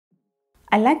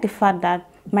I like the fact that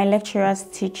my lecturers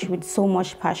teach with so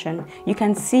much passion. You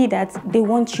can see that they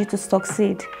want you to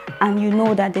succeed and you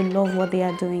know that they love what they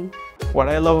are doing. What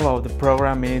I love about the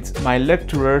program is my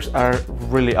lecturers are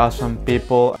really awesome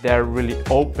people. They are really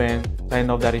open. I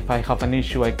know that if I have an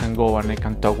issue, I can go and I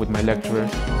can talk with my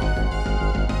lecturers.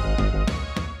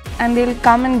 And they'll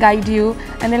come and guide you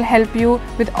and they'll help you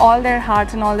with all their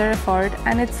heart and all their effort,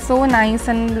 and it's so nice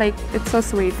and like it's so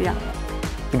sweet. Yeah.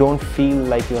 You don't feel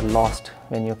like you're lost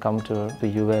when you come to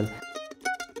UL.